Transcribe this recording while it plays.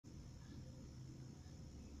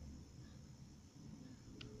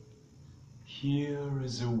Here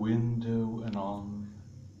is a window anon,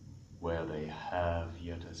 where they have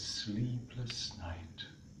yet a sleepless night.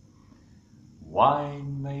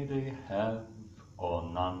 Wine may they have or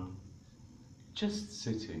none, just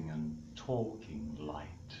sitting and talking light.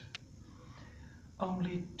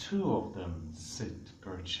 Only two of them sit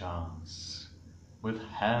perchance, with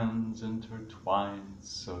hands intertwined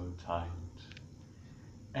so tight.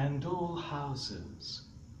 And all houses,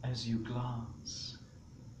 as you glance,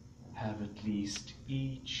 have at least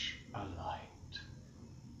each a light.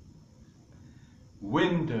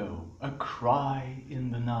 Window, a cry in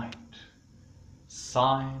the night,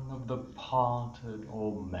 sign of the parted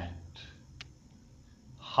or met.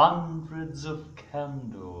 Hundreds of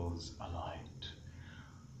candles alight,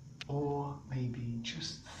 or maybe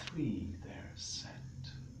just 3 there set.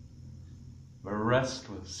 But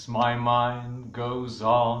restless my mind goes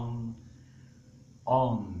on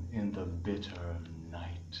in the bitter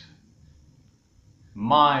night.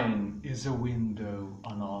 Mine is a window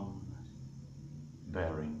anon,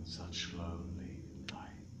 bearing such lonely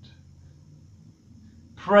light.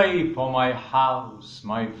 Pray for my house,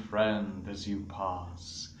 my friend, as you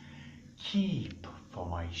pass. Keep for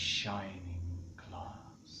my shining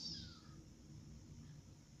glass.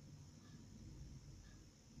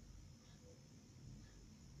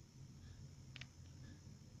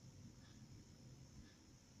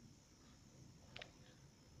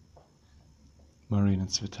 Marina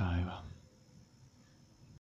Tsvetaeva.